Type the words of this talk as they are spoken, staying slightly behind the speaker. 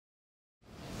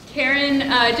Karen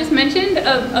just mentioned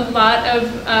a lot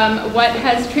of what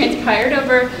has transpired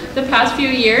over the past few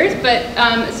years, but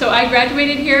so I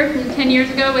graduated here 10 years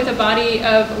ago with a body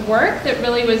of work that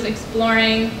really was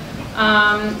exploring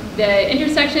the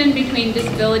intersection between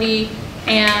disability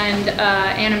and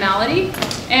animality.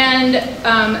 And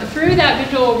through that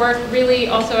visual work, really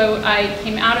also I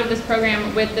came out of this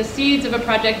program with the seeds of a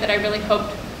project that I really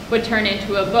hoped would turn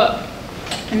into a book.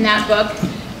 And that book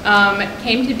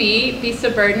came to be Beasts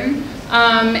of Burden.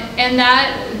 And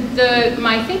that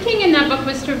my thinking in that book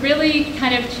was to really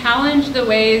kind of challenge the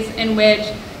ways in which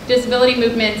disability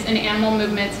movements and animal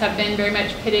movements have been very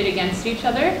much pitted against each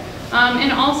other.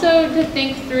 And also to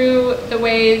think through the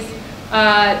ways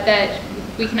that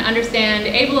we can understand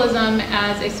ableism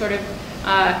as a sort of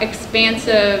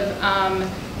expansive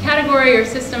category or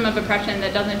system of oppression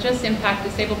that doesn't just impact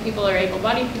disabled people or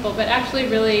able-bodied people, but actually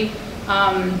really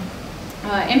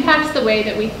impacts the way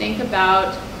that we think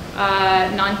about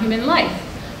non-human life.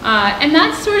 And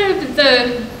that's sort of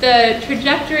the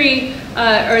trajectory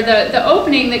or the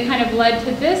opening that kind of led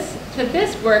to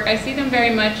this work. I see them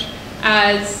very much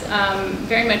as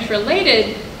very much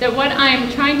related, that what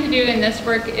I'm trying to do in this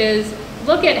work is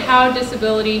look at how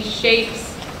disability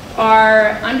shapes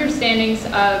our understandings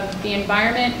of the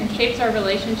environment and shapes our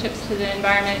relationships to the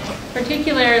environment,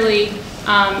 particularly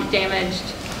damaged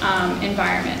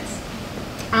environments.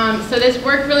 So this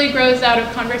work really grows out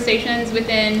of conversations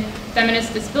within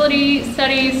feminist disability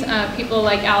studies, people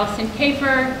like Alison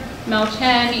Kafer, Mel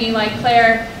Chen, Eli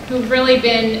Clare, who've really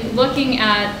been looking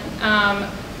at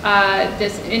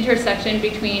this intersection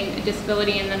between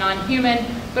disability and the non-human,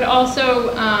 but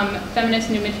also feminist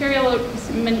new materialist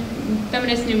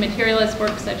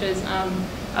work such as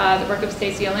the work of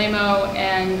Stacey Alamo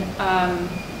and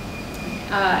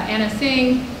Anna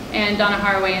Singh and Donna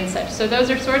Haraway and such. So those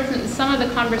are some of the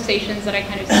conversations that I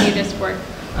kind of see this work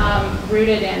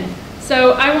rooted in.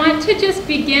 So I want to just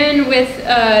begin with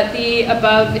the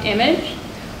above image.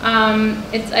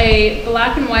 It's a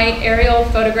black and white aerial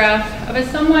photograph of a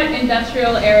somewhat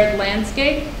industrial arid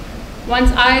landscape.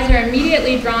 One's eyes are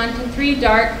immediately drawn to three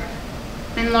dark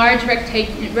and large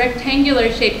rectangular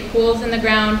shaped pools in the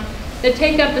ground that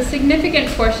take up a significant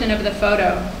portion of the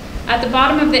photo. At the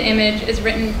bottom of the image is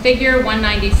written Figure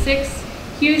 196,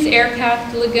 Hughes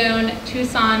Aircraft Lagoon,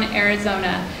 Tucson,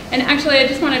 Arizona. And actually I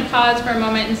just want to pause for a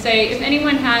moment and say, if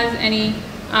anyone has any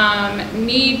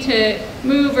need to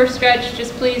move or stretch,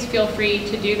 just please feel free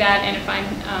to do that. And if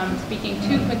I'm speaking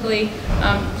too quickly,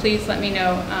 please let me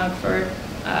know for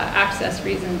access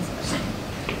reasons.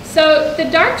 So the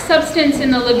dark substance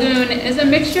in the lagoon is a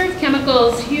mixture of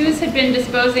chemicals Hughes had been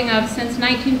disposing of since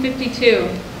 1952.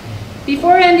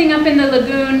 Before ending up in the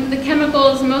lagoon, the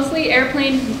chemicals, mostly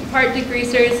airplane part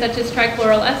degreasers such as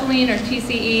trichloroethylene or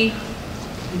TCE,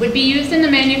 would be used in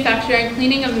the manufacture and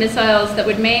cleaning of missiles that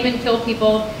would maim and kill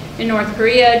people in North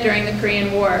Korea during the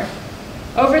Korean War.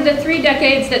 Over the 3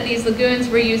 decades that these lagoons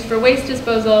were used for waste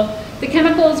disposal, the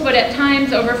chemicals would at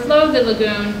times overflow the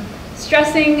lagoon,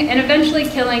 stressing and eventually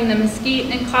killing the mesquite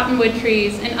and cottonwood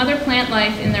trees and other plant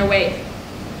life in their wake.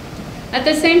 At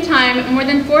the same time, more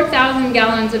than 4,000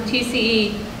 gallons of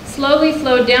TCE slowly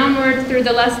flowed downward through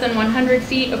the less than 100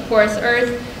 feet of porous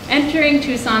earth, entering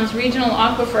Tucson's regional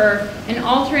aquifer and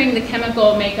altering the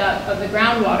chemical makeup of the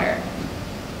groundwater.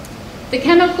 The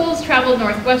chemicals traveled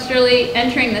northwesterly,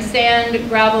 entering the sand,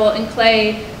 gravel, and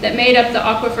clay that made up the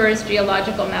aquifer's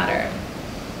geological matter.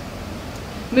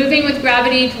 Moving with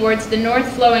gravity towards the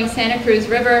north-flowing Santa Cruz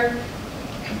River,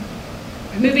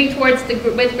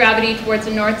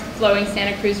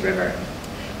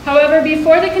 However,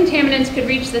 before the contaminants could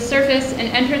reach the surface and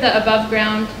enter the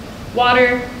above-ground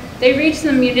water, they reached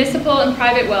the municipal and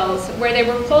private wells, where they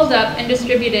were pulled up and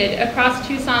distributed across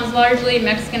Tucson's largely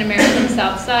Mexican-American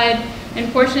south side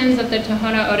and portions of the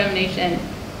Tohono O'odham Nation.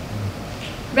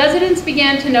 Residents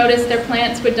began to notice their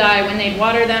plants would die when they'd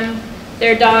water them,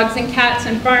 their dogs and cats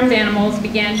and farmed animals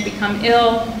began to become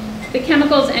ill, the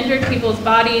chemicals entered people's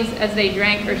bodies as they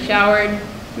drank or showered,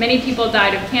 many people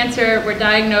died of cancer, were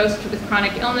diagnosed with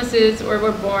chronic illnesses, or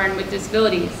were born with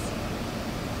disabilities.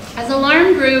 As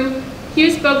alarm grew,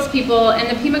 Hughes spokespeople and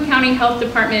the Pima County Health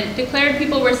Department declared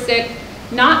people were sick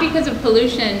not because of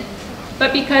pollution,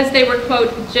 but because they were,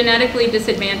 quote, genetically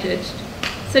disadvantaged,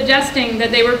 suggesting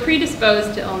that they were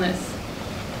predisposed to illness.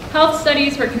 Health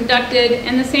studies were conducted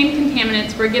and the same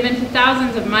contaminants were given to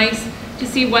thousands of mice to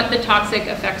see what the toxic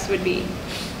effects would be.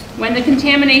 When the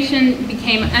contamination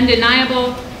became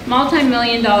undeniable,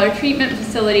 multi-million-dollar treatment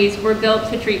facilities were built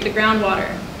to treat the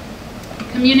groundwater.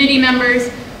 Community members,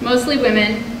 mostly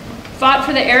women, fought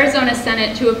for the Arizona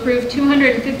Senate to approve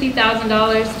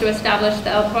 $250,000 to establish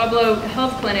the El Pueblo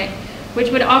Health Clinic,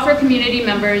 which would offer community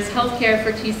members health care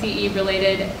for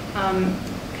TCE-related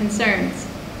concerns.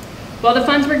 While the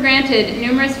funds were granted,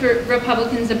 numerous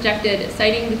Republicans objected,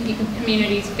 citing the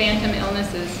community's phantom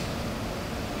illnesses.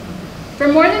 For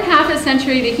more than half a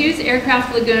century, the Hughes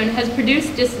Aircraft Lagoon has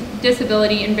produced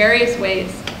disability in various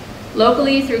ways,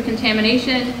 locally through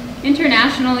contamination,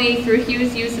 internationally through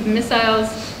Hughes' use of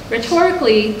missiles,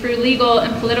 rhetorically through legal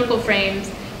and political frames,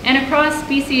 and across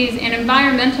species and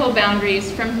environmental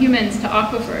boundaries from humans to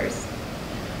aquifers.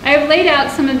 I have laid out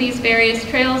some of these various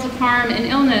trails of harm and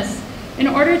illness in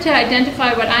order to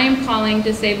identify what I am calling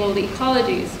disabled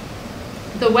ecologies,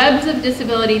 the webs of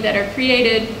disability that are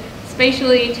created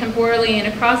spatially, temporally,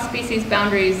 and across species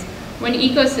boundaries when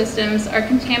ecosystems are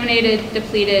contaminated,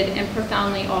 depleted, and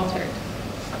profoundly altered.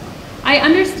 I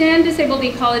understand disabled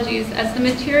ecologies as the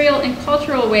material and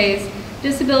cultural ways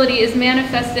disability is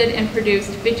manifested and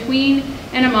produced between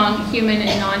and among human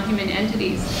and non-human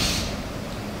entities.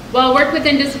 While work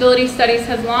within disability studies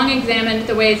has long examined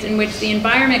the ways in which the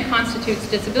environment constitutes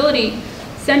disability,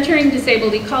 centering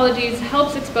disabled ecologies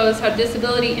helps expose how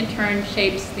disability in turn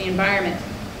shapes the environment.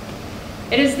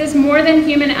 It is this more than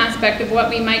human aspect of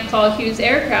what we might call Hughes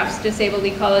Aircraft's disabled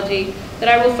ecology that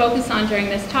I will focus on during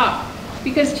this talk,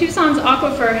 because Tucson's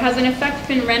aquifer has in effect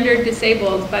been rendered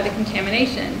disabled by the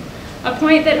contamination, a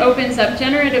point that opens up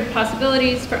generative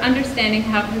possibilities for understanding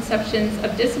how conceptions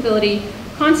of disability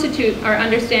constitute our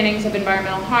understandings of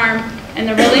environmental harm and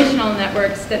the relational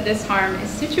networks that this harm is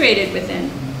situated within.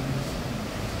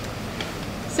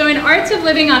 So in Arts of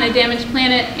Living on a Damaged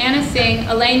Planet, Anna Singh,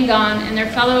 Elaine Gahn, and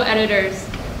their fellow editors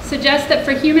suggest that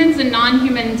for humans and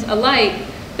non-humans alike,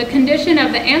 the condition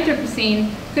of the Anthropocene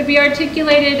could be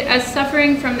articulated as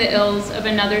suffering from the ills of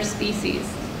another species.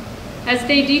 As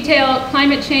they detail,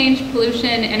 climate change,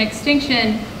 pollution, and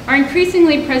extinction are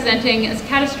increasingly presenting as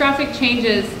catastrophic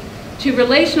changes to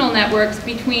relational networks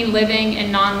between living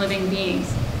and non-living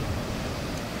beings.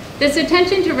 This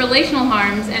attention to relational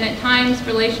harms, and at times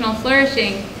relational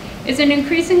flourishing, is an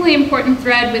increasingly important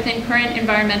thread within current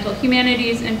environmental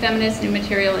humanities and feminist new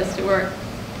materialist work.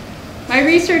 My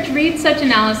research reads such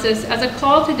analysis as a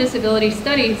call to disability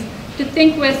studies to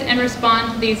think with and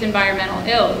respond to these environmental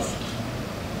ills.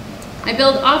 I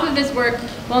build off of this work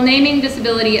while naming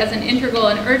disability as an integral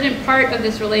and urgent part of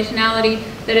this relationality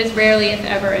that is rarely, if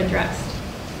ever, addressed.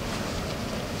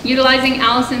 Utilizing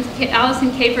Alison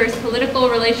Kafer's political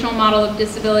relational model of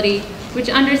disability, which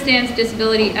understands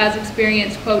disability as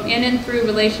experienced, quote, in and through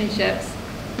relationships,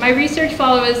 my research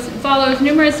follows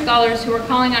numerous scholars who are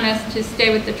calling on us to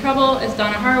stay with the trouble, as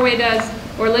Donna Haraway does,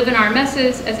 or live in our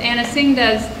messes, as Anna Singh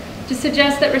does, to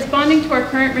suggest that responding to our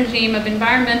current regime of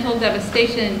environmental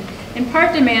devastation in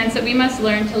part demands that we must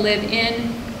learn to live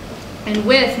in and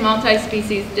with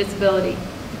multi-species disability.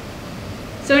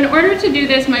 So in order to do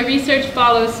this, my research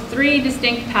follows three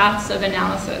distinct paths of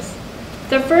analysis.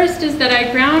 The first is that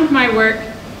I ground my work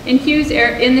in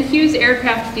the Hughes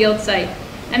Aircraft Field Site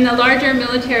and the larger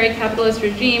military capitalist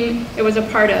regime it was a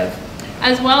part of,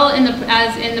 as well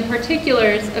as in the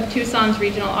particulars of Tucson's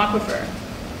regional aquifer.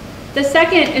 The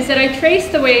second is that I trace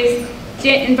the ways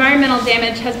environmental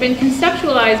damage has been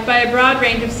conceptualized by a broad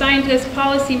range of scientists,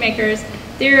 policymakers,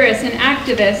 theorists, and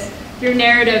activists through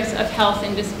narratives of health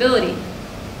and disability,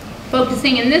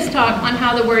 focusing in this talk on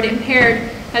how the word impaired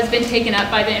has been taken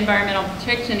up by the Environmental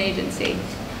Protection Agency.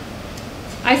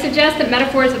 I suggest that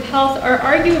metaphors of health are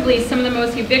arguably some of the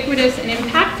most ubiquitous and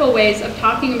impactful ways of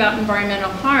talking about environmental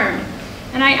harm,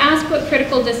 and I ask what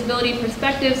critical disability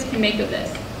perspectives can make of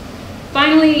this.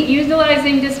 Finally,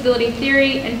 utilizing disability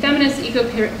theory and feminist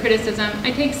eco-criticism,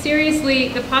 I take seriously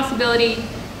the possibility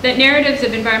that narratives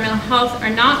of environmental health are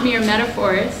not mere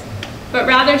metaphors, but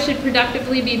rather should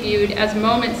productively be viewed as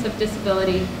moments of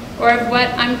disability, or of what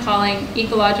I'm calling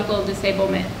ecological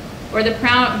disablement, or the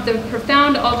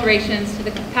profound alterations to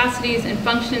the capacities and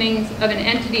functionings of an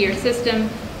entity or system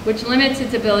which limits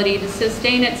its ability to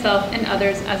sustain itself and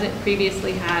others as it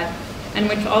previously had, and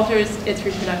which alters its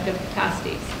reproductive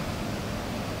capacities.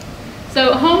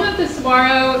 So, home of the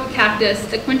saguaro cactus,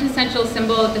 the quintessential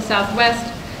symbol of the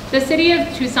Southwest, the city of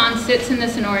Tucson sits in the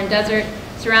Sonoran Desert,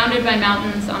 surrounded by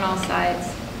mountains on all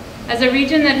sides. As a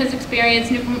region that has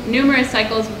experienced numerous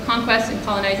cycles of conquest and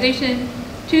colonization,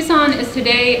 Tucson is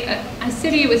today a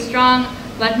city with strong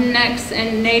Latinx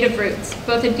and Native roots,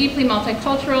 both a deeply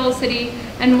multicultural city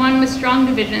and one with strong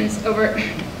divisions over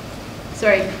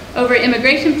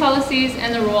immigration policies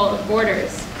and the role of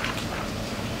borders.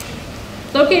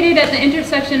 Located at the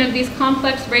intersection of these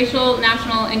complex racial,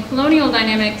 national, and colonial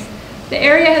dynamics, the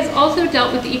area has also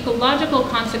dealt with the ecological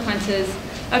consequences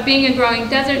of being a growing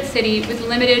desert city with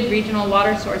limited regional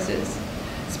water sources.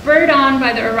 Spurred on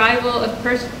by the arrival of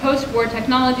post-war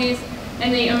technologies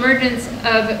and the emergence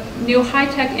of new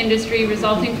high-tech industry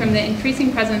resulting from the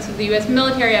increasing presence of the US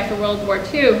military after World War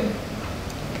II,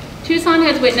 Tucson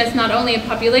has witnessed not only a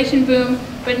population boom,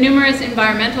 but numerous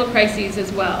environmental crises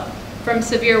as well, from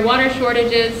severe water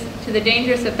shortages to the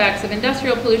dangerous effects of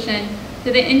industrial pollution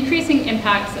to the increasing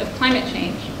impacts of climate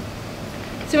change.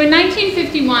 So in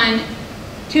 1951,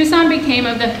 Tucson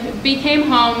became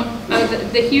home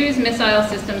of the Hughes Missile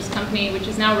Systems Company, which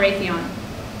is now Raytheon,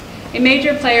 a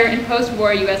major player in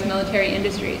post-war US military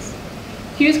industries.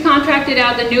 Hughes contracted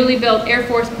out the newly built Air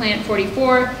Force Plant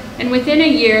 44, and within a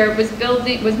year was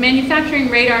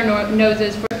manufacturing radar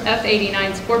noses for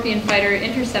F-89 Scorpion fighter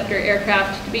interceptor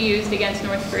aircraft to be used against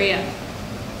North Korea.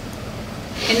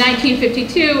 In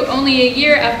 1952, only a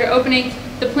year after opening,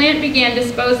 the plant began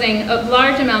disposing of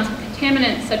large amounts of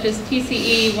contaminants such as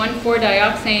TCE,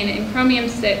 1,4-dioxane, and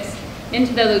chromium-6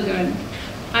 into the lagoon,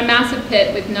 a massive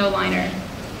pit with no liner.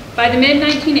 By the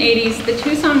mid-1980s, the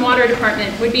Tucson Water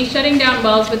Department would be shutting down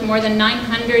wells with more than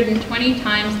 920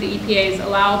 times the EPA's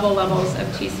allowable levels of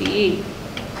TCE.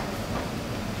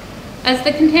 As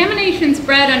the contamination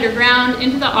spread underground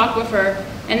into the aquifer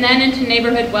and then into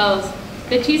neighborhood wells,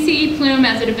 the TCE plume,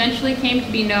 as it eventually came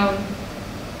to be known,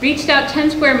 reached out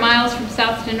 10 square miles from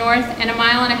south to north and a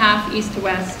mile and a half east to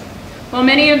west. While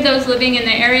many of those living in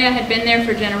the area had been there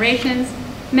for generations,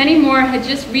 many more had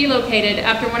just relocated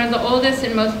after one of the oldest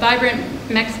and most vibrant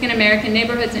Mexican-American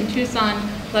neighborhoods in Tucson,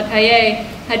 La Calle,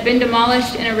 had been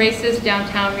demolished in a racist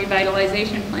downtown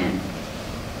revitalization plan.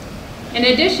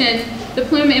 In addition, the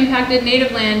plume impacted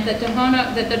native land that the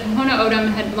Tohono O'odham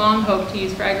had long hoped to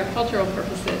use for agricultural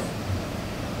purposes.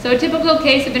 So a typical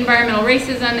case of environmental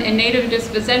racism and native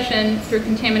dispossession through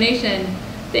contamination,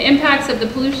 the impacts of the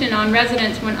pollution on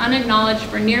residents went unacknowledged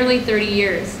for nearly 30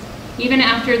 years, even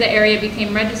after the area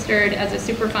became registered as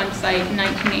a Superfund site in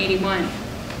 1981.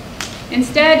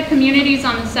 Instead, communities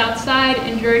on the south side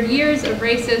endured years of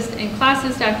racist and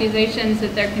classist accusations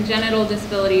that their congenital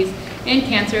disabilities and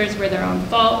cancers were their own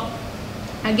fault,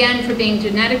 again for being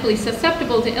genetically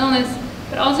susceptible to illness,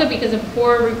 but also because of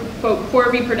poor, quote,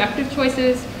 poor reproductive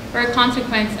choices or a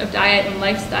consequence of diet and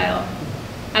lifestyle.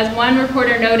 As one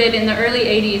reporter noted, in the early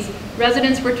 80s,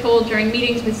 residents were told during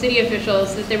meetings with city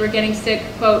officials that they were getting sick,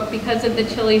 quote, because of the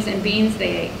chilies and beans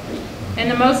they ate.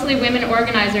 And the mostly women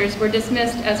organizers were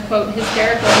dismissed as, quote,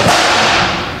 hysterical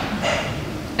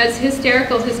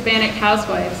Hispanic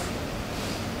housewives.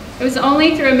 It was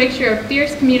only through a mixture of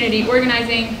fierce community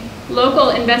organizing, local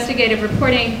investigative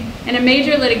reporting, and a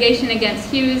major litigation against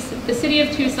Hughes, the city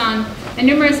of Tucson, and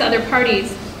numerous other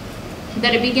parties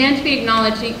that it began to be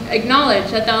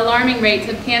acknowledged that the alarming rates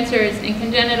of cancers and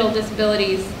congenital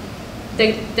disabilities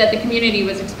that the community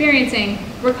was experiencing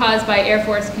were caused by Air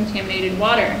Force contaminated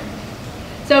water.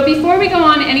 So before we go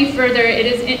on any further, it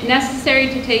is necessary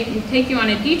to take you on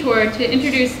a detour to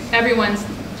introduce everyone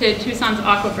to Tucson's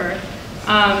aquifer,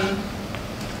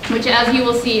 which, as you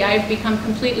will see, I've become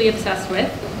completely obsessed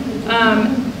with.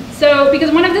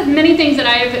 Because one of the many things that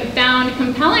I've found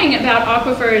compelling about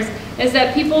aquifers is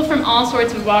that people from all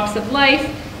sorts of walks of life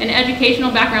and educational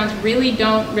backgrounds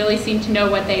don't seem to know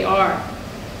what they are.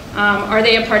 Are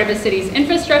they a part of a city's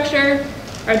infrastructure?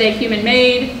 Are they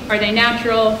human-made? Are they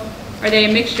natural? Are they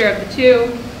a mixture of the two?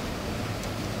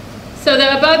 So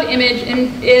the above image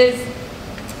is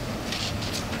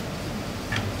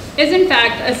in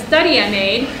fact a study I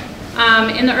made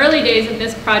in the early days of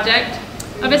this project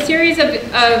of a series of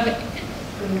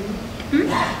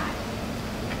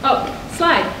oh,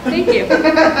 slide, thank you.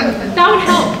 That would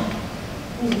help.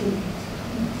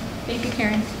 Thank you,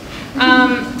 Karen.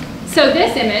 So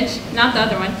this image, not the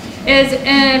other one, is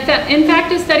in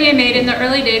fact a study I made in the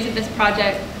early days of this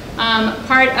project,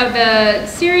 part of a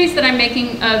series that I'm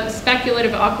making of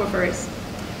speculative aquifers.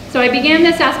 So I began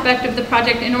this aspect of the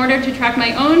project in order to track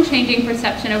my own changing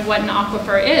perception of what an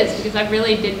aquifer is, because I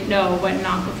really didn't know what an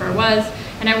aquifer was,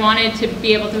 and I wanted to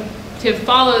be able to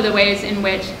follow the ways in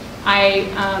which I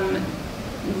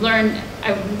learned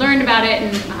about it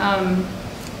and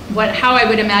how I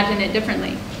would imagine it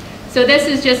differently. So this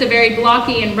is just a very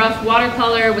blocky and rough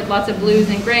watercolor with lots of blues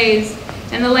and grays,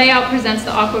 and the layout presents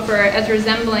the aquifer as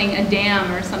resembling a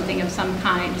dam or something of some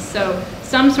kind. So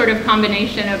some sort of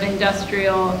combination of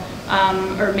industrial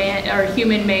or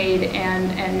human-made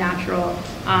and natural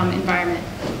environment.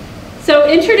 So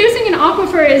introducing an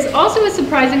aquifer is also a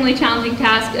surprisingly challenging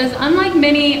task, as unlike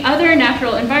many other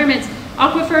natural environments,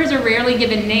 aquifers are rarely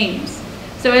given names.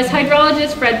 So as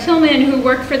hydrologist Fred Tillman, who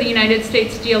worked for the United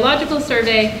States Geological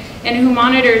Survey, and who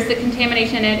monitors the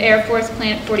contamination at Air Force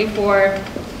Plant 44,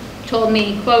 told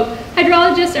me, quote,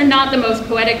 "Hydrologists are not the most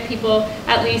poetic people,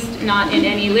 at least not in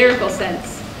any lyrical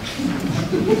sense."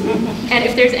 And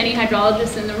if there's any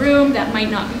hydrologists in the room, that might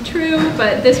not be true,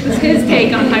 but this was his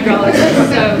take on hydrologists.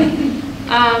 So,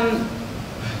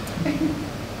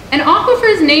 an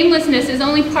aquifer's namelessness is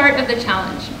only part of the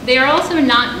challenge. They are also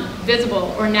not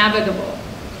visible or navigable.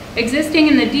 Existing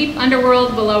in the deep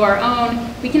underworld below our own,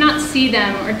 we cannot see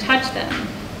them or touch them.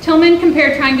 Tillman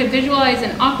compared trying to visualize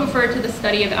an aquifer to the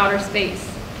study of outer space.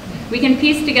 We can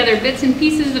piece together bits and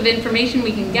pieces of information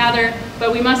we can gather,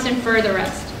 but we must infer the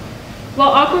rest.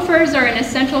 While aquifers are an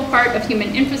essential part of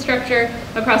human infrastructure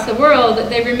across the world,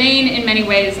 they remain in many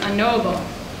ways unknowable.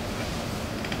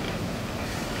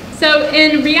 So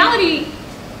in reality,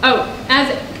 as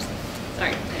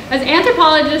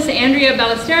anthropologist Andrea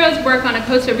Ballesteros' work on a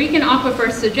Costa Rican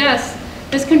aquifer suggests,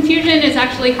 this confusion is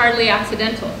actually hardly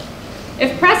accidental.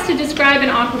 If pressed to describe an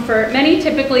aquifer, many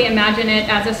typically imagine it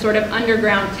as a sort of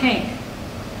underground tank.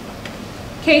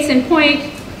 Case in point,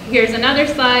 here's another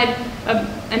slide of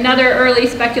another early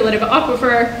speculative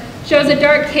aquifer, shows a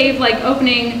dark cave-like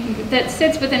opening that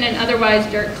sits within an otherwise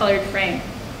dirt-colored frame.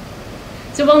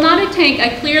 So while not a tank, I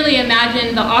clearly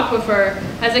imagine the aquifer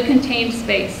as a contained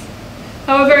space.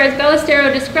 However, as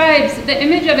Ballesteros describes, the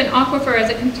image of an aquifer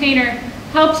as a container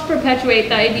helps perpetuate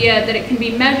the idea that it can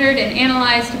be measured and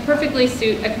analyzed to perfectly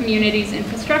suit a community's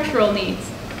infrastructural needs,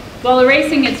 while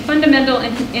erasing its fundamental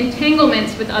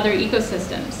entanglements with other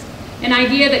ecosystems, an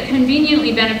idea that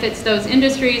conveniently benefits those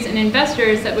industries and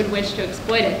investors that would wish to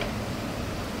exploit it.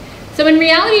 So in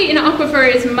reality, an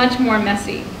aquifer is much more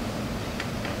messy.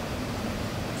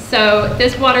 So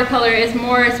this watercolor is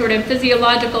more sort of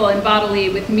physiological and bodily,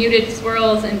 with muted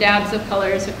swirls and dabs of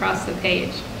colors across the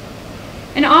page.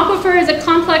 An aquifer is a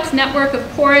complex network of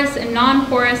porous and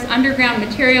non-porous underground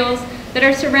materials that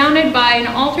are surrounded by and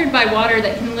altered by water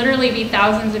that can literally be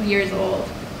thousands of years old,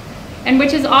 and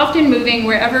which is often moving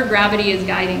wherever gravity is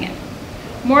guiding it.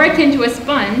 More akin to a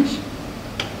sponge,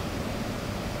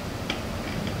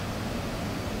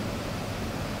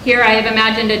 here I have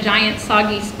imagined a giant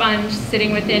soggy sponge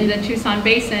sitting within the Tucson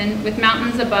Basin with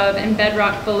mountains above and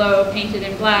bedrock below painted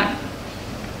in black.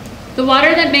 The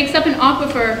water that makes up an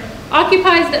aquifer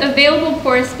occupies the available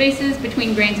porous spaces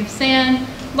between grains of sand,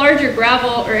 larger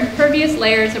gravel, or impervious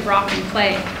layers of rock and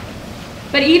clay.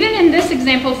 But even this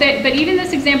example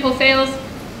fails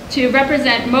to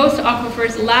represent most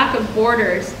aquifers' lack of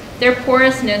borders, their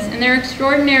porousness, and their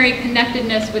extraordinary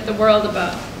connectedness with the world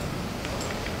above.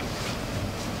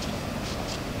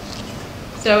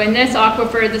 So in this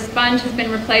aquifer, the sponge has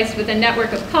been replaced with a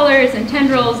network of colors and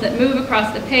tendrils that move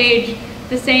across the page,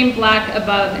 the same black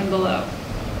above and below.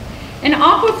 An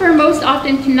aquifer most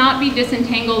often cannot be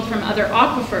disentangled from other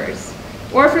aquifers,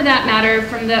 or for that matter,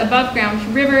 from the above-ground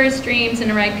rivers, streams,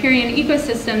 and riparian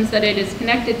ecosystems that it is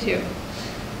connected to.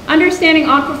 Understanding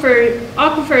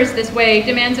aquifers this way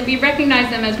demands that we recognize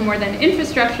them as more than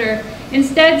infrastructure,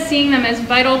 instead seeing them as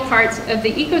vital parts of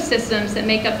the ecosystems that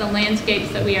make up the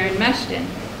landscapes that we are enmeshed in.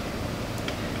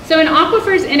 So an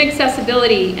aquifer's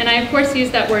inaccessibility, and I of course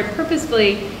use that word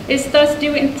purposefully, is thus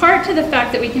due in part to the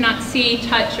fact that we cannot see,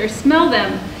 touch, or smell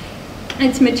them,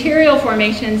 its material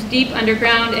formations deep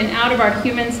underground and out of our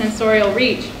human sensorial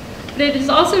reach. But it is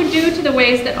also due to the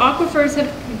ways that aquifers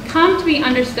have come to be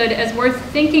understood as worth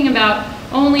thinking about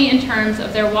only in terms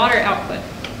of their water output.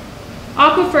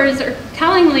 Aquifers are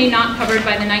tellingly not covered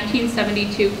by the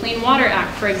 1972 Clean Water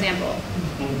Act, for example,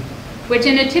 which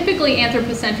in a typically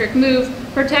anthropocentric move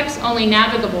protects only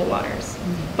navigable waters,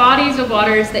 bodies of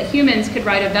waters that humans could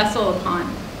ride a vessel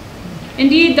upon.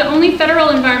 Indeed, the only federal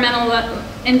environmental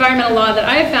law that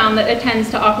I have found that attends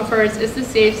to aquifers is the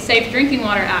Safe Drinking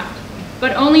Water Act,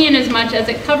 but only in as much as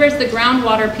it covers the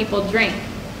groundwater people drink.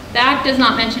 The Act does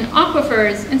not mention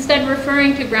aquifers, instead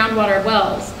referring to groundwater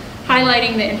wells,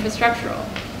 highlighting the infrastructural.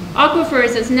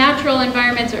 Aquifers as natural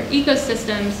environments or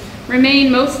ecosystems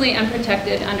remain mostly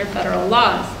unprotected under federal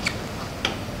laws.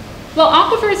 While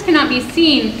aquifers cannot be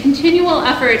seen, continual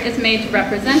effort is made to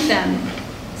represent them.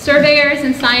 Surveyors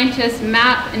and scientists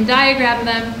map and diagram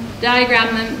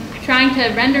them, trying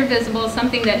to render visible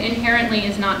something that inherently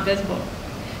is not visible.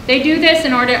 They do this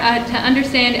in order to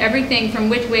understand everything from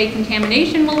which way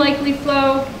contamination will likely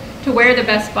flow to where the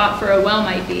best spot for a well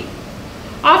might be.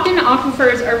 Often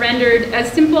aquifers are rendered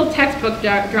as simple textbook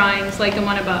drawings like the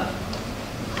one above.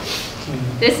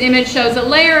 This image shows a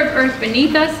layer of earth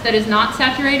beneath us that is not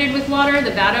saturated with water,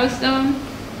 the vadostone,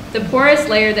 the porous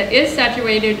layer that is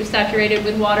saturated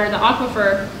with water, the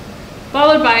aquifer,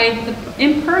 followed by the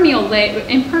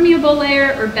impermeable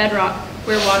layer or bedrock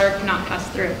where water cannot pass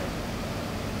through.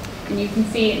 And you can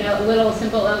see in a little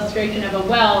simple illustration of a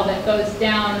well that goes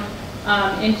down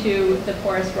into the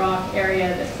porous rock area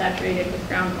that's saturated with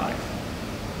groundwater.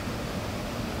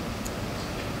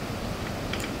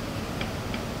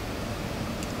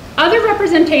 Other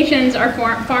representations are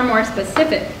far more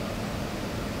specific.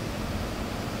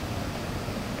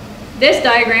 This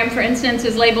diagram, for instance,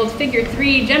 is labeled Figure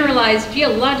 3, Generalized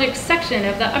Geologic Section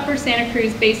of the Upper Santa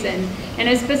Cruz Basin, and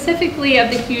is specifically of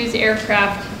the Hughes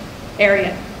Aircraft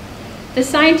area. The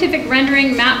scientific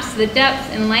rendering maps the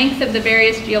depth and length of the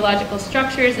various geological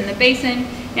structures in the basin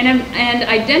and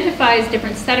identifies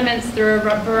different sediments through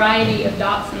a variety of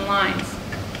dots and lines.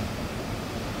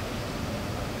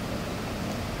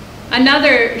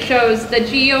 Another shows the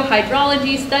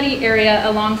geohydrology study area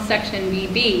along section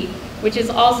BB, which is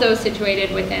also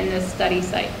situated within this study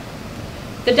site.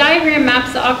 The diagram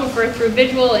maps the aquifer through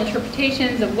visual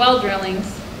interpretations of well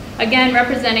drillings, again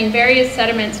representing various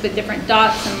sediments with different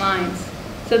dots and lines.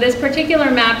 So this particular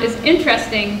map is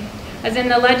interesting, as in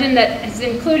the legend that is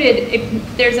included,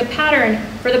 there's a pattern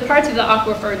for the parts of the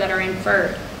aquifer that are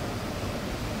inferred.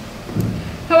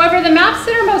 However, the maps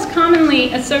that are most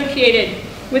commonly associated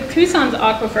with Tucson's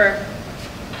aquifer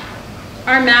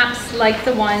are maps like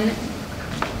the one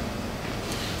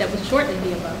that was shortly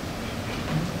the above.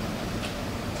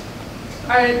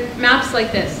 Are maps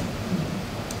like this.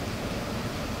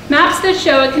 Maps that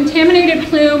show a contaminated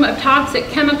plume of toxic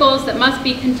chemicals that must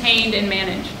be contained and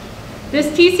managed. This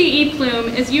TCE plume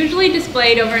is usually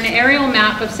displayed over an aerial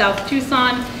map of South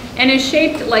Tucson and is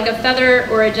shaped like a feather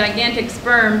or a gigantic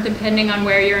sperm, depending on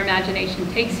where your imagination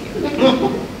takes you.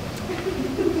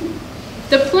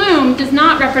 The plume does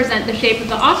not represent the shape of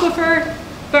the aquifer,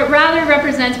 but rather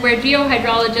represents where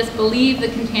geohydrologists believe the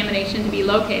contamination to be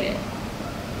located.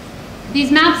 These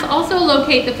maps also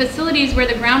locate the facilities where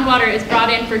the groundwater is brought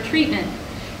in for treatment,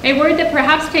 a word that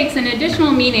perhaps takes on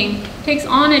additional meaning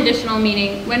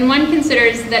when one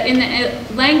considers that in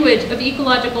the language of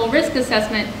ecological risk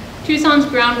assessment, Tucson's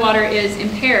groundwater is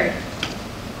impaired.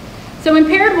 So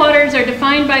impaired waters are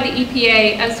defined by the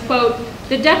EPA as, quote,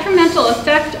 the detrimental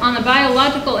effect on the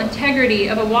biological integrity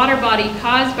of a water body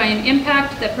caused by an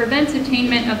impact that prevents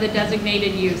attainment of the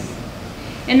designated use.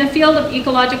 In the field of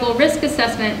ecological risk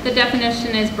assessment, the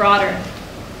definition is broader.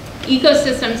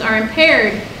 Ecosystems are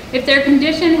impaired if their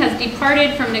condition has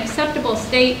departed from an acceptable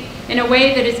state in a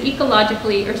way that is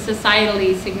ecologically or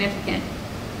societally significant.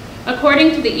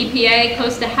 According to the EPA,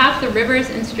 close to half the rivers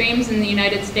and streams in the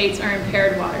United States are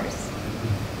impaired waters.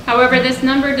 However, this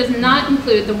number does not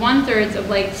include the 1/3 of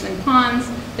lakes and ponds,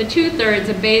 the 2/3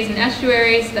 of bays and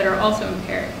estuaries that are also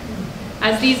impaired.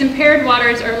 As these impaired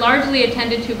waters are largely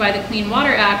attended to by the Clean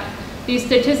Water Act, these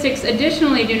statistics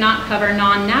additionally do not cover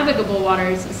non-navigable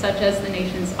waters such as the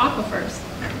nation's aquifers.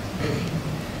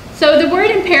 So the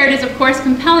word impaired is of course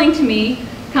compelling to me,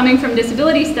 coming from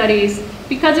disability studies,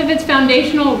 because of its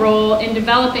foundational role in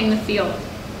developing the field.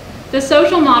 The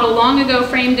social model long ago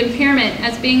framed impairment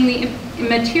as being the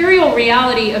material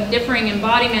reality of differing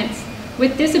embodiments,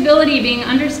 with disability being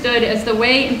understood as the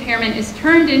way impairment is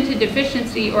turned into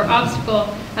deficiency or obstacle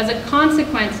as a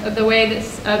consequence of the way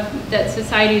that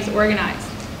society is organized,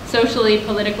 socially,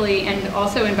 politically, and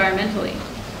also environmentally.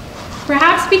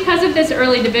 Perhaps because of this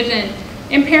early division,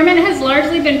 impairment has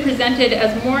largely been presented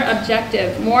as more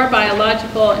objective, more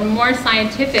biological, and more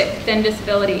scientific than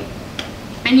disability.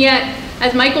 And yet,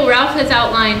 as Michael Ralph has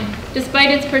outlined,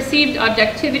 despite its perceived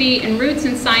objectivity and roots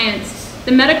in science,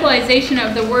 the medicalization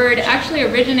of the word actually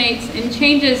originates in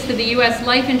changes to the US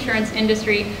life insurance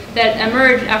industry that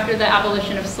emerged after the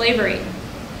abolition of slavery.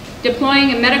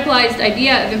 Deploying a medicalized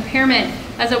idea of impairment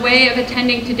as a way of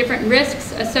attending to different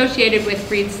risks associated with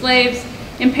freed slaves,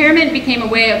 impairment became a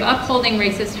way of upholding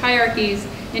racist hierarchies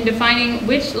in defining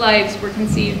which lives were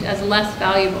conceived as less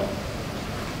valuable.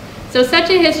 So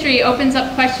such a history opens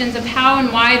up questions of how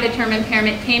and why the term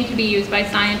impairment came to be used by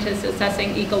scientists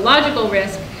assessing ecological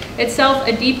risk, itself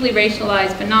a deeply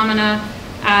racialized phenomena,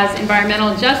 as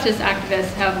environmental justice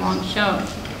activists have long shown.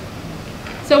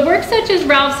 So work such as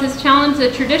Ralph's has challenged the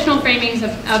traditional framings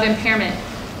of impairment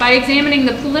by examining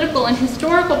the political and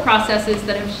historical processes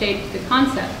that have shaped the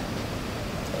concept.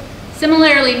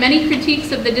 Similarly, many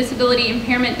critiques of the disability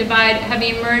impairment divide have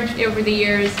emerged over the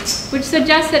years, which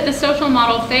suggest that the social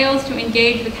model fails to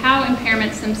engage with how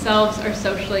impairments themselves are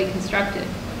socially constructed.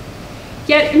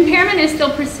 Yet impairment is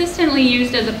still persistently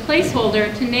used as a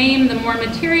placeholder to name the more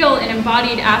material and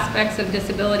embodied aspects of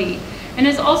disability, and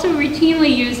is also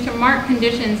routinely used to mark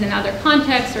conditions in other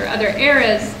contexts or other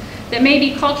eras that may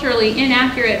be culturally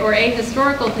inaccurate or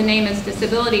ahistorical to name as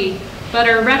disability, but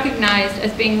are recognized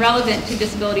as being relevant to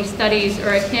disability studies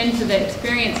or akin to the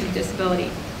experience of disability.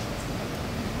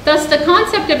 Thus, the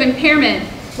concept of impairment,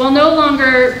 while no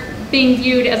longer being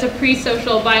viewed as a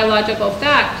pre-social biological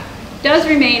fact, does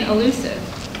remain elusive.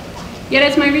 Yet,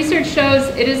 as my research shows,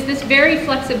 it is this very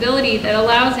flexibility that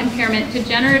allows impairment to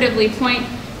generatively point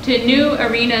to new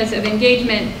arenas of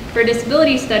engagement for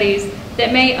disability studies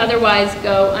that may otherwise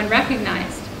go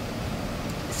unrecognized.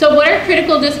 So what are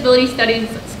critical disability studies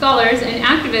scholars and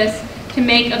activists to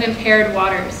make of impaired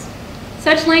waters?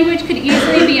 Such language could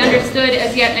easily be understood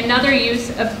as yet another use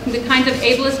of the kinds of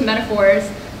ableist metaphors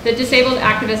that disabled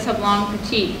activists have long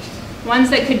critiqued, ones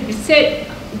that could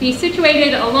be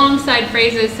situated alongside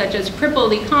phrases such as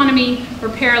crippled economy or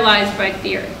paralyzed by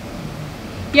fear.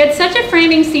 Yet such a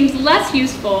framing seems less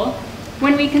useful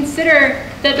when we consider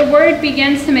that the word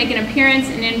begins to make an appearance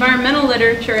in environmental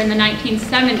literature in the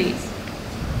 1970s,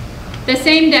 the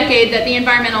same decade that the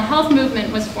environmental health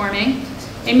movement was forming,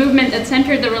 a movement that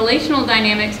centered the relational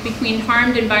dynamics between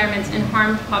harmed environments and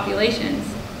harmed populations.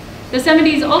 The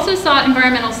 70s also saw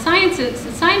environmental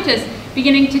scientists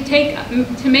beginning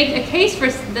to make a case for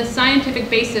the scientific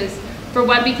basis for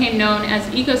what became known as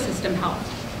ecosystem health.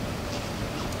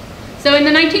 So in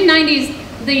the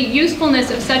 1990s, the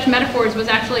usefulness of such metaphors was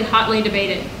actually hotly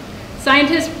debated.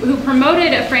 Scientists who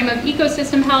promoted a frame of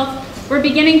ecosystem health were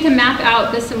beginning to map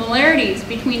out the similarities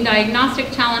between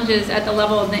diagnostic challenges at the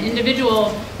level of the individual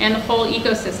and the whole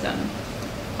ecosystem.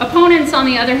 Opponents, on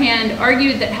the other hand,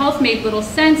 argued that health made little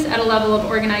sense at a level of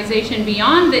organization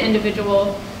beyond the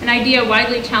individual, an idea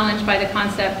widely challenged by the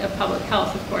concept of public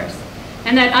health, of course,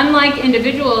 and that unlike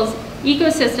individuals,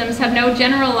 ecosystems have no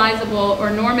generalizable or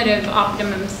normative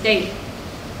optimum state.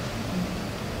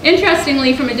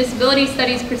 Interestingly, from a disability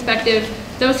studies perspective,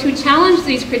 those who challenged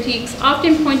these critiques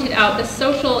often pointed out the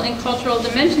social and cultural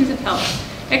dimensions of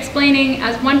health, explaining,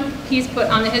 as one piece put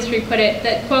on the history put it,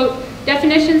 that, quote,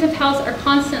 definitions of health are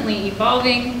constantly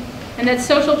evolving, and that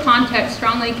social context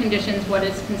strongly conditions what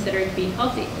is considered to be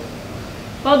healthy.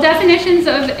 While definitions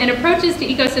of and approaches to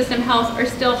ecosystem health are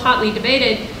still hotly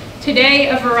debated, today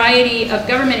a variety of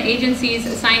government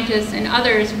agencies, scientists, and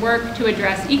others work to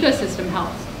address ecosystem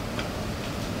health.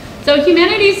 So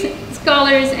humanities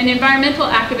scholars and environmental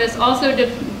activists also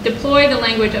deploy the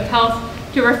language of health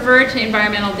to refer to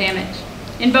environmental damage,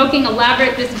 invoking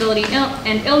elaborate disability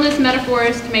and illness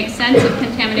metaphors to make sense of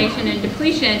contamination and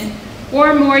depletion,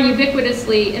 or more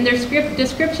ubiquitously in their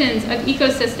descriptions of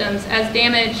ecosystems as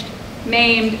damaged,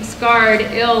 maimed, scarred,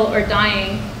 ill, or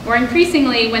dying, or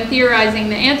increasingly when theorizing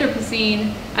the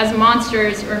Anthropocene as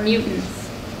monsters or mutants.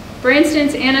 For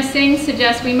instance, Anna Singh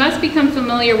suggests we must become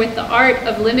familiar with the art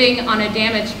of living on a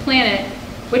damaged planet,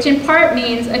 which in part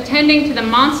means attending to the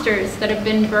monsters that have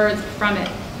been birthed from it.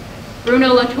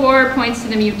 Bruno Latour points to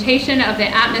the mutation of the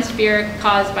atmosphere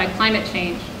caused by climate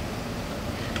change.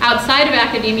 Outside of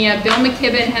academia, Bill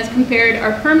McKibben has compared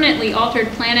our permanently altered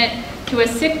planet to a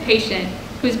sick patient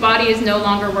whose body is no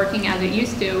longer working as it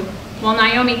used to, while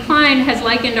Naomi Klein has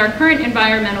likened our current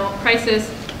environmental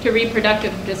crisis to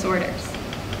reproductive disorders.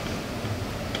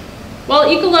 While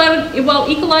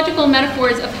ecological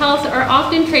metaphors of health are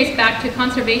often traced back to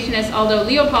conservationist Aldo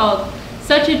Leopold,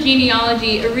 such a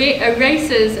genealogy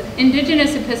erases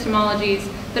indigenous epistemologies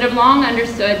that have long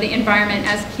understood the environment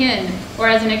as kin or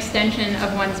as an extension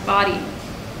of one's body.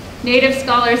 Native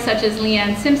scholars such as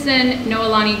Leanne Simpson,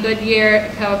 Noelani Goodyear,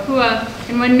 Kawapua,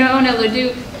 and Winona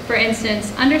LaDuke, for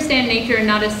instance, understand nature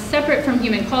not as separate from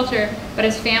human culture, but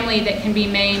as family that can be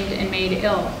maimed and made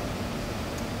ill.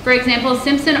 For example,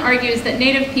 Simpson argues that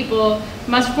Native people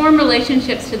must form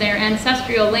relationships to their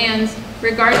ancestral lands,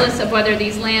 regardless of whether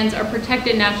these lands are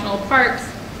protected national parks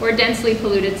or densely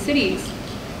polluted cities.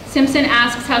 Simpson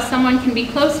asks how someone can be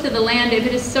close to the land if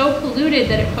it is so polluted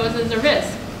that it poses a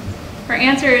risk. Her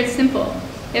answer is simple.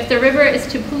 If the river is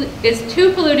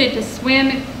too polluted to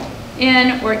swim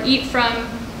in or eat from,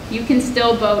 you can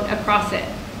still boat across it.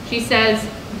 She says,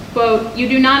 quote, "You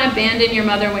do not abandon your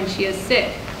mother when she is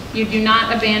sick. You do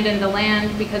not abandon the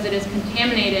land because it is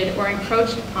contaminated or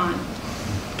encroached upon."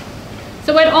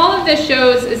 So what all of this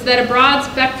shows is that a broad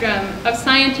spectrum of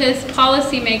scientists,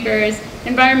 policymakers,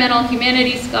 environmental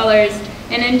humanities scholars,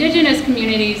 and indigenous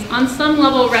communities on some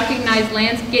level recognize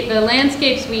the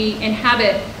landscapes we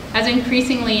inhabit as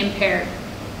increasingly impaired.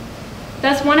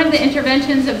 Thus, one of the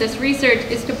interventions of this research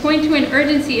is to point to an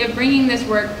urgency of bringing this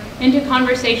work into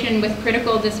conversation with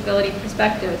critical disability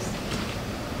perspectives.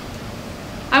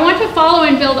 I want to follow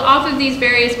and build off of these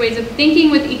various ways of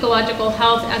thinking with ecological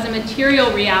health as a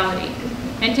material reality,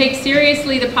 and take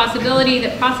seriously the possibility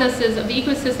that processes of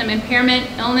ecosystem impairment,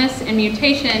 illness, and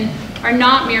mutation are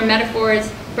not mere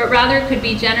metaphors, but rather could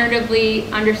be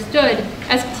generatively understood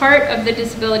as part of the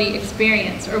disability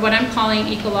experience, or what I'm calling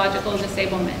ecological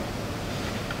disablement.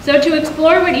 So to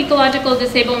explore what ecological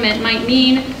disablement might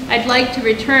mean, I'd like to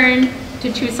return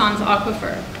to Tucson's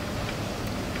aquifer.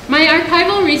 My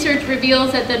archival research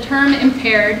reveals that the term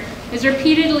impaired is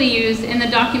repeatedly used in the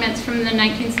documents from the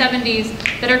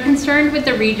 1970s that are concerned with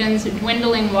the region's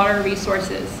dwindling water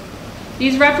resources.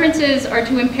 These references are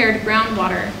to impaired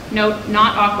groundwater, note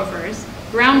not aquifers,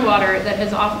 groundwater that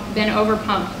has been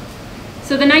overpumped.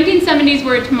 So the 1970s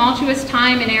were a tumultuous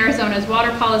time in Arizona's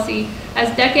water policy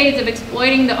as decades of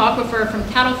exploiting the aquifer from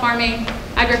cattle farming,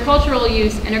 agricultural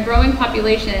use, and a growing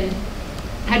population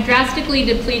had drastically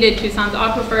depleted Tucson's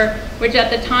aquifer, which at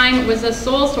the time was the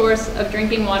sole source of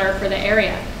drinking water for the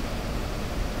area.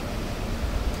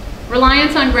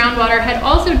 Reliance on groundwater had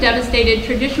also devastated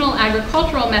traditional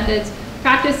agricultural methods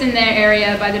practiced in the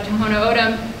area by the Tohono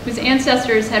O'odham, whose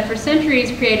ancestors had for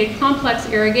centuries created complex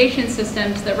irrigation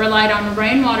systems that relied on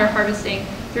rainwater harvesting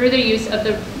through the use of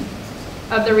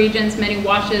the region's many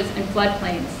washes and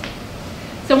floodplains.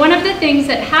 So one of the things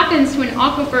that happens to an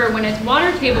aquifer when its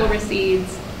water table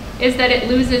recedes is that it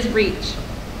loses reach.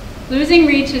 Losing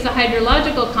reach is a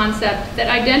hydrological concept that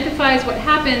identifies what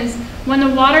happens when the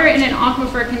water in an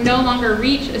aquifer can no longer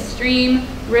reach a stream,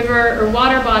 river, or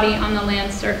water body on the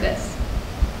land's surface.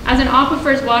 As an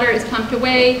aquifer's water is pumped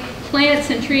away,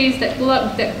 plants and trees that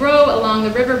grow along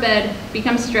the riverbed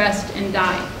become stressed and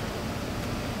die.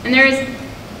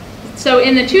 So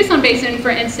in the Tucson Basin,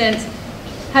 for instance,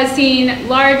 has seen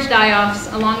large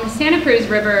die-offs along the Santa Cruz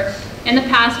River in the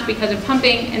past because of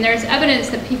pumping, and there's evidence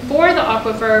that before the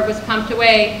aquifer was pumped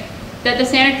away, that the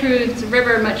Santa Cruz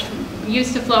River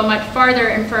used to flow much farther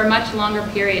and for a much longer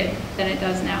period than it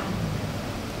does now.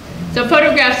 So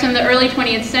photographs from the early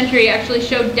 20th century actually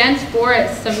showed dense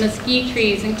forests of mesquite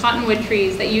trees and cottonwood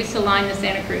trees that used to line the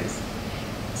Santa Cruz.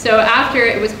 So after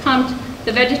it was pumped,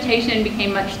 the vegetation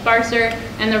became much sparser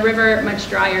and the river much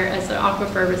drier as the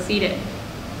aquifer receded.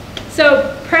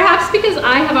 So perhaps because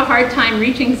I have a hard time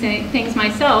reaching things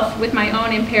myself with my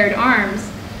own impaired arms,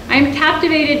 I am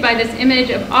captivated by this image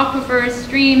of aquifers,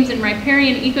 streams, and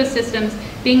riparian ecosystems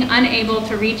being unable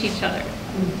to reach each other.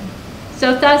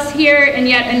 So thus here, in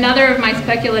yet another of my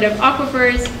speculative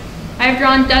aquifers, I have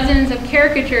drawn dozens of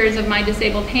caricatures of my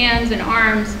disabled hands and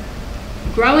arms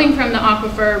growing from the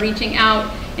aquifer, reaching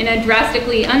out in a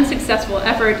drastically unsuccessful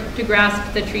effort to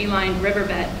grasp the tree-lined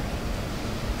riverbed.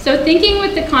 So thinking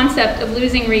with the concept of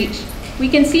losing reach, we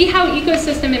can see how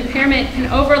ecosystem impairment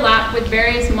can overlap with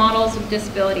various models of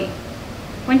disability.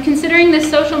 When considering the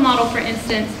social model, for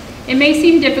instance, it may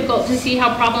seem difficult to see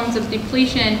how problems of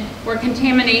depletion or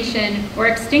contamination or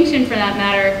extinction for that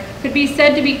matter could be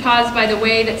said to be caused by the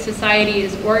way that society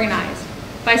is organized,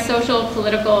 by social,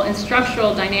 political, and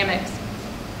structural dynamics.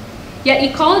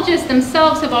 Yet ecologists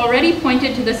themselves have already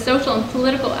pointed to the social and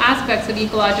political aspects of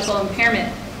ecological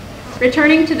impairment.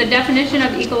 Returning to the definition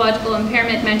of ecological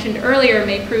impairment mentioned earlier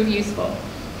may prove useful.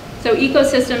 So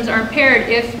ecosystems are impaired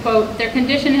if, quote, their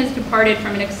condition has departed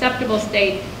from an acceptable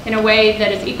state in a way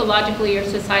that is ecologically or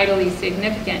societally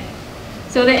significant.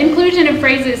 So the inclusion of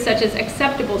phrases such as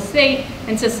acceptable state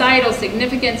and societal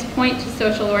significance point to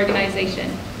social organization.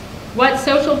 What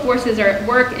social forces are at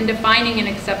work in defining an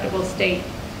acceptable state?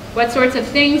 What sorts of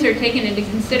things are taken into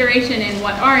consideration and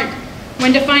what aren't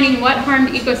when defining what harmed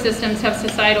ecosystems have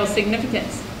societal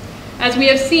significance? As we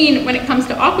have seen when it comes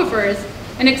to aquifers,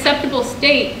 an acceptable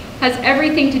state has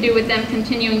everything to do with them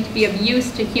continuing to be of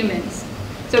use to humans.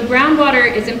 So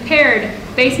groundwater is impaired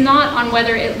based not on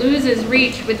whether it loses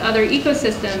reach with other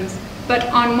ecosystems, but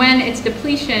on when its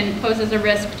depletion poses a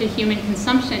risk to human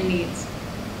consumption needs.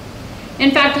 In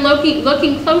fact,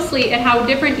 looking closely at how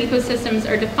different ecosystems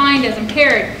are defined as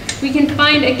impaired, we can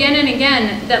find again and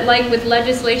again that, like with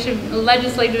legislative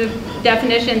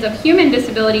definitions of human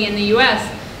disability in the US,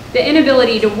 the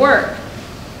inability to work,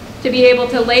 to be able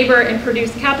to labor and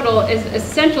produce capital is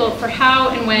essential for how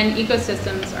and when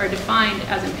ecosystems are defined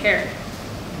as impaired.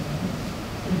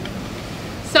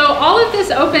 So all of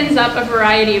this opens up a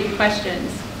variety of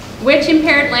questions. Which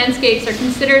impaired landscapes are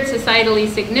considered societally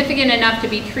significant enough to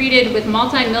be treated with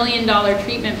multi-million-dollar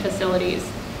treatment facilities?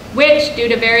 Which, due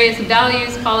to various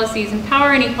values, policies, and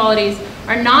power inequalities,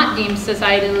 are not deemed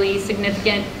societally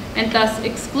significant and thus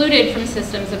excluded from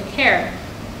systems of care,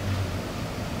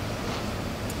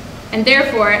 and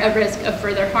therefore at risk of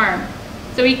further harm?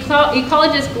 So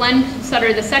ecologist Glenn Sutter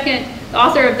II, the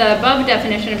author of the above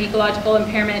definition of ecological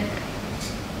impairment,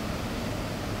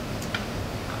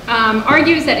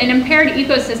 argues that an impaired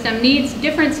ecosystem needs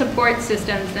different support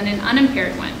systems than an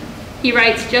unimpaired one. He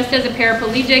writes, just as a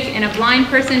paraplegic and a blind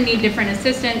person need different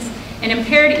assistance, an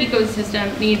impaired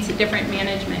ecosystem needs different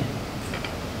management.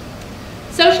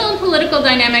 Social and political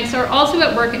dynamics are also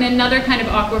at work in another kind of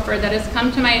aquifer that has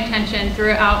come to my attention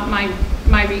throughout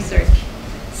my research: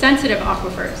 sensitive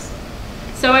aquifers.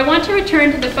 So I want to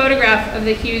return to the photograph of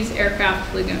the Hughes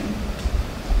Aircraft Lagoon.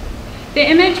 The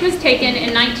image was taken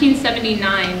in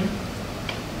 1979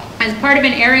 as part of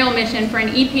an aerial mission for an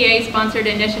EPA-sponsored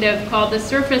initiative called the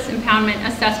Surface Impoundment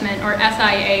Assessment, or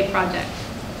SIA, project.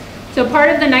 So part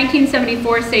of the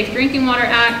 1974 Safe Drinking Water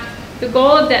Act, the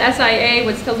goal of the SIA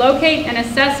was to locate and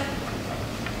assess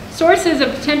sources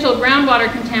of potential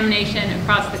groundwater contamination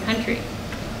across the country.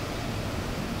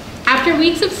 After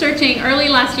weeks of searching early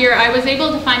last year, I was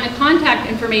able to find the contact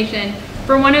information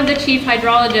for one of the chief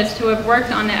hydrologists who have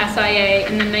worked on the SIA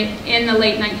in the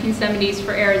late 1970s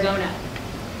for Arizona.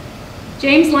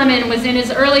 James Lemon was in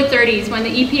his early 30s when the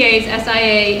EPA's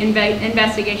SIA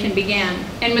investigation began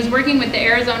and was working with the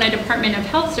Arizona Department of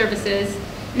Health Services,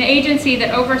 an agency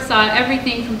that oversaw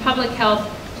everything from public health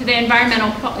to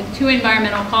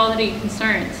environmental quality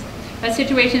concerns, a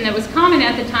situation that was common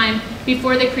at the time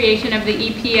before the creation of the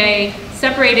EPA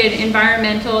separated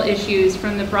environmental issues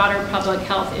from the broader public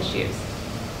health issues.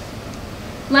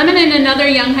 Lemon and another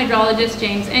young hydrologist,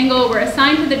 James Engel, were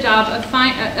assigned the job of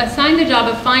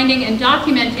finding and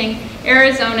documenting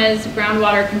Arizona's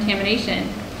groundwater contamination.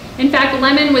 In fact,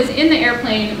 Lemon was in the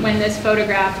airplane when this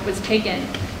photograph was taken,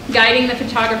 guiding the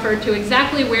photographer to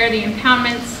exactly where the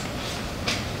impoundments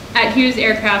at Hughes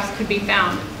Aircrafts could be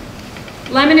found.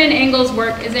 Lemon and Engel's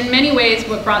work is in many ways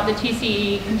what brought the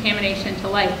TCE contamination to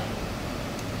light.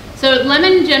 So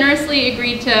Lemon generously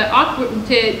agreed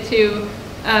to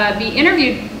be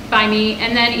interviewed by me,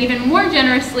 and then even more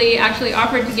generously actually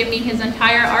offered to give me his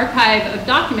entire archive of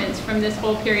documents from this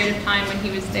whole period of time when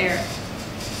he was there.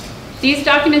 These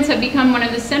documents have become one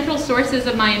of the central sources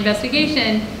of my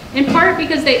investigation, in part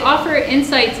because they offer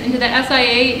insights into the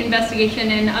SIA investigation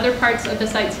and other parts of the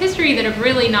site's history that have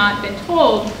really not been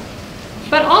told,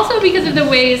 but also because of the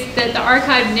ways that the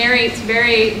archive narrates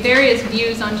various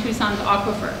views on Tucson's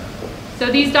aquifer.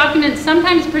 So these documents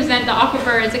sometimes present the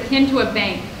aquifer as akin to a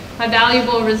bank, a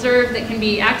valuable reserve that can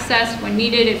be accessed when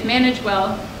needed if managed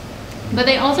well, but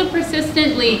they also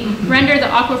persistently render the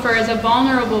aquifer as a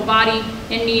vulnerable body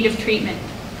in need of treatment,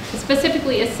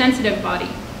 specifically a sensitive body.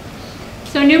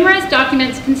 So numerous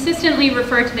documents consistently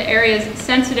refer to the area's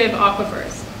sensitive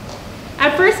aquifers.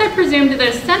 At first I presumed that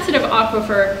a sensitive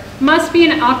aquifer must be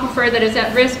an aquifer that is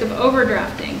at risk of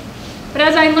overdrafting. But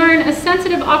as I learned, a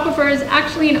sensitive aquifer is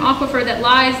actually an aquifer that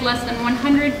lies less than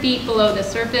 100 feet below the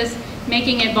surface,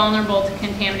 making it vulnerable to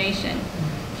contamination.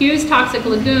 Hughes Toxic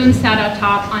Lagoon sat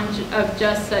atop of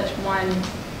just such one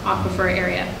aquifer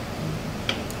area.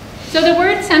 So the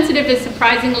word sensitive is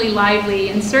surprisingly lively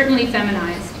and certainly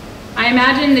feminized. I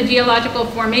imagine the geological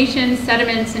formations,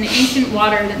 sediments, and ancient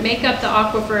water that make up the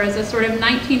aquifer as a sort of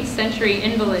 19th century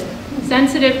invalid,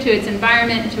 sensitive to its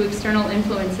environment and to external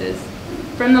influences.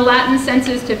 From the Latin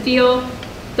senses to feel,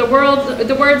 the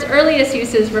word's earliest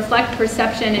uses reflect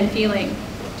perception and feeling.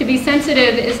 To be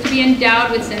sensitive is to be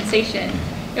endowed with sensation.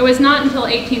 It was not until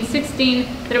 1816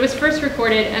 that it was first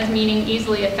recorded as meaning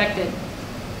easily affected.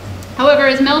 However,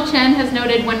 as Mel Chen has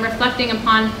noted when reflecting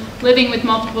upon living with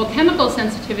multiple chemical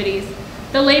sensitivities,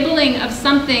 the labeling of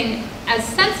something as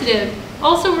sensitive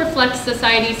also reflects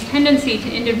society's tendency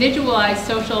to individualize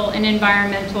social and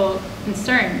environmental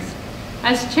concerns.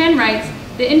 As Chen writes,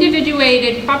 the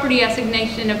individuated property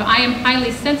assignation of I am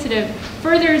highly sensitive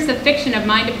furthers the fiction of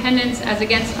my dependence as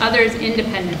against others'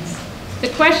 independence. The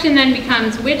question then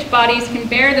becomes which bodies can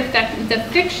bear the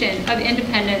fiction of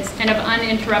independence and of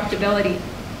uninterruptibility.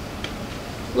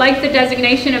 Like the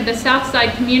designation of the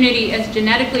Southside community as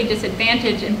genetically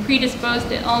disadvantaged and predisposed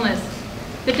to illness,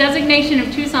 the designation of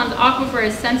Tucson's aquifer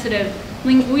as sensitive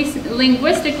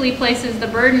linguistically places the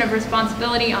burden of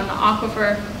responsibility on the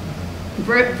aquifer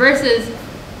versus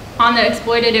on the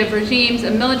exploitative regimes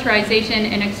of militarization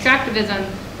and extractivism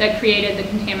that created the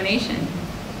contamination.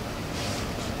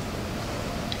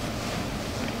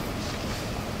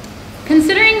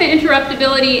 Considering the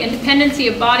interruptibility and dependency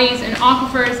of bodies and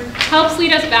aquifers helps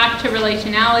lead us back to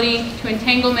relationality, to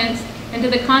entanglements, and to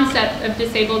the concept of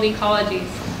disabled ecologies.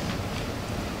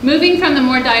 Moving from the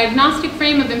more diagnostic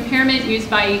frame of impairment used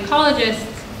by ecologists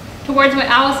towards what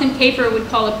Alison Kafer would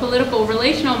call a political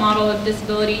relational model of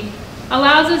disability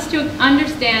allows us to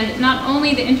understand not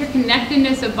only the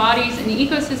interconnectedness of bodies and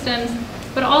ecosystems,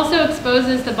 but also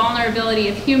exposes the vulnerability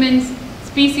of humans,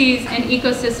 species, and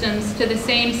ecosystems to the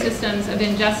same systems of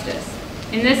injustice.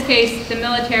 In this case, the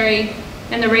military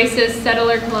and the racist,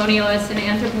 settler, colonialist, and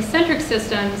anthropocentric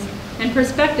systems and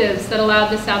perspectives that allowed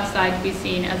the South Side to be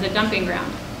seen as a dumping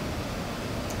ground.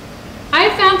 I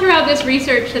have found throughout about this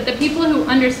research that the people who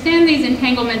understand these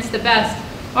entanglements the best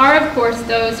are, of course,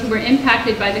 those who were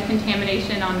impacted by the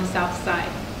contamination on the south side.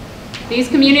 These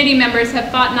community members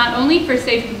have fought not only for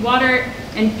safe water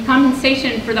and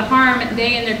compensation for the harm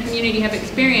they and their community have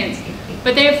experienced,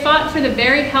 but they have fought for the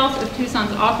very health of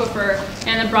Tucson's aquifer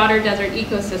and the broader desert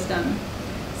ecosystem.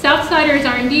 Southsiders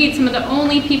are indeed some of the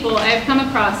only people I have come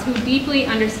across who deeply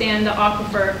understand the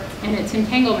aquifer and its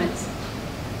entanglements.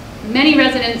 Many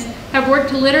residents have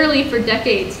worked literally for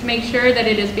decades to make sure that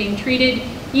it is being treated,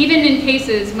 even in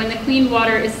cases when the clean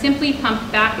water is simply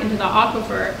pumped back into the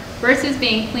aquifer versus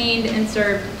being cleaned and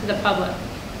served to the public.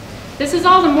 This is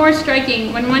all the more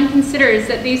striking when one considers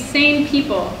that these same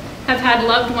people have had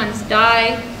loved ones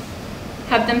die,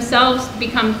 have themselves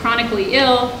become chronically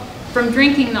ill from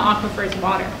drinking the aquifer's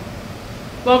water.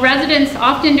 While residents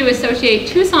often do associate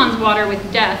Tucson's water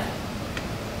with death,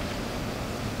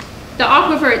 the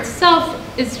aquifer itself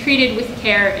is treated with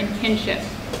care and kinship.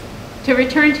 To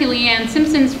return to Leanne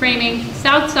Simpson's framing,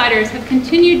 Southsiders have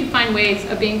continued to find ways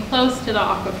of being close to the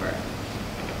aquifer.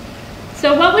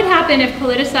 So what would happen if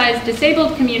politicized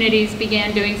disabled communities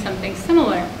began doing something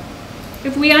similar?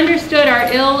 If we understood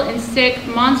our ill and sick,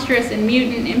 monstrous and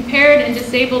mutant, impaired and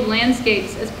disabled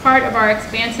landscapes as part of our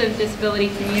expansive disability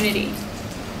community?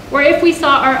 Or if we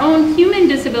saw our own human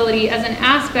disability as an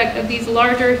aspect of these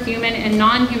larger human and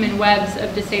non-human webs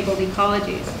of disabled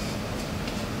ecologies?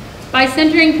 By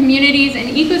centering communities and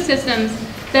ecosystems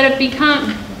that have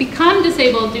become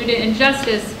disabled due to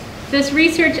injustice, this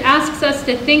research asks us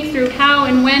to think through how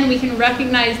and when we can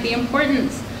recognize the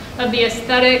importance of the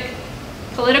aesthetic,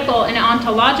 political, and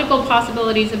ontological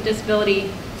possibilities of disability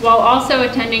while also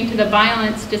attending to the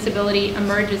violence disability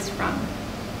emerges from.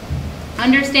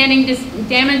 Understanding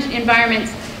damaged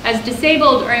environments as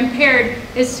disabled or impaired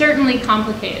is certainly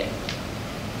complicated,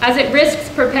 as it risks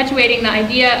perpetuating the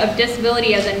idea of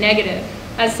disability as a negative,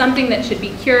 as something that should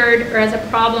be cured or as a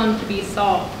problem to be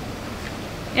solved.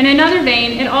 In another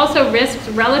vein, it also risks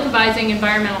relativizing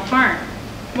environmental harm.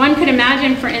 One could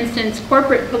imagine, for instance,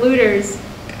 corporate polluters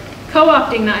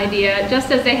co-opting the idea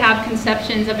just as they have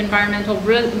conceptions of environmental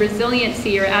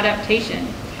resiliency or adaptation.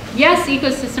 Yes,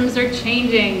 ecosystems are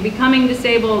changing, becoming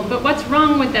disabled, but what's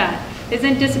wrong with that?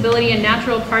 Isn't disability a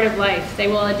natural part of life? They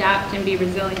will adapt and be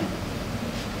resilient.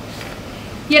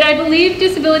 Yet I believe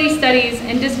disability studies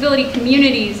and disability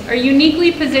communities are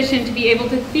uniquely positioned to be able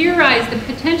to theorize the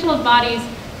potential of bodies,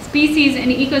 species,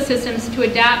 and ecosystems to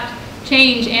adapt,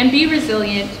 change, and be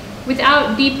resilient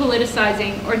without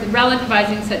depoliticizing or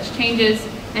relativizing such changes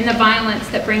and the violence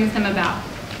that brings them about.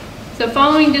 So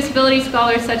following disability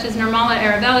scholars such as Nirmala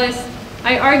Aravelis,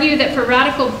 I argue that for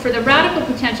the radical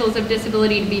potentials of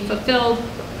disability to be fulfilled,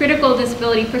 critical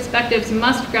disability perspectives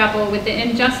must grapple with the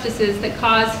injustices that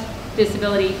cause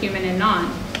disability, human and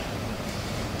non.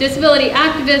 Disability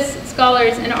activists,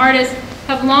 scholars, and artists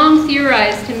have long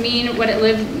theorized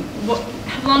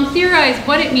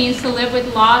what it means to live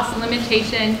with loss,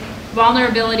 limitation,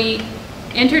 vulnerability,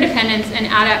 interdependence, and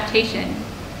adaptation.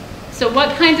 So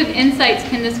what kinds of insights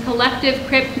can this collective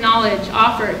crypt knowledge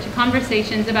offer to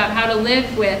conversations about how to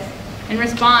live with and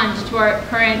respond to our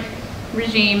current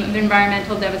regime of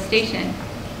environmental devastation?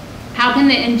 How can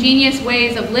the ingenious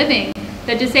ways of living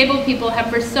that disabled people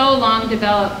have for so long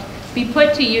developed be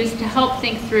put to use to help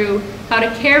think through how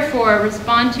to care for,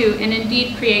 respond to, and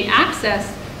indeed create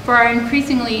access for our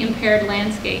increasingly impaired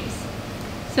landscapes?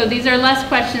 So these are less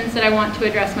questions that I want to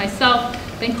address myself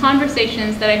than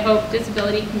conversations that I hope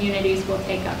disability communities will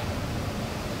take up.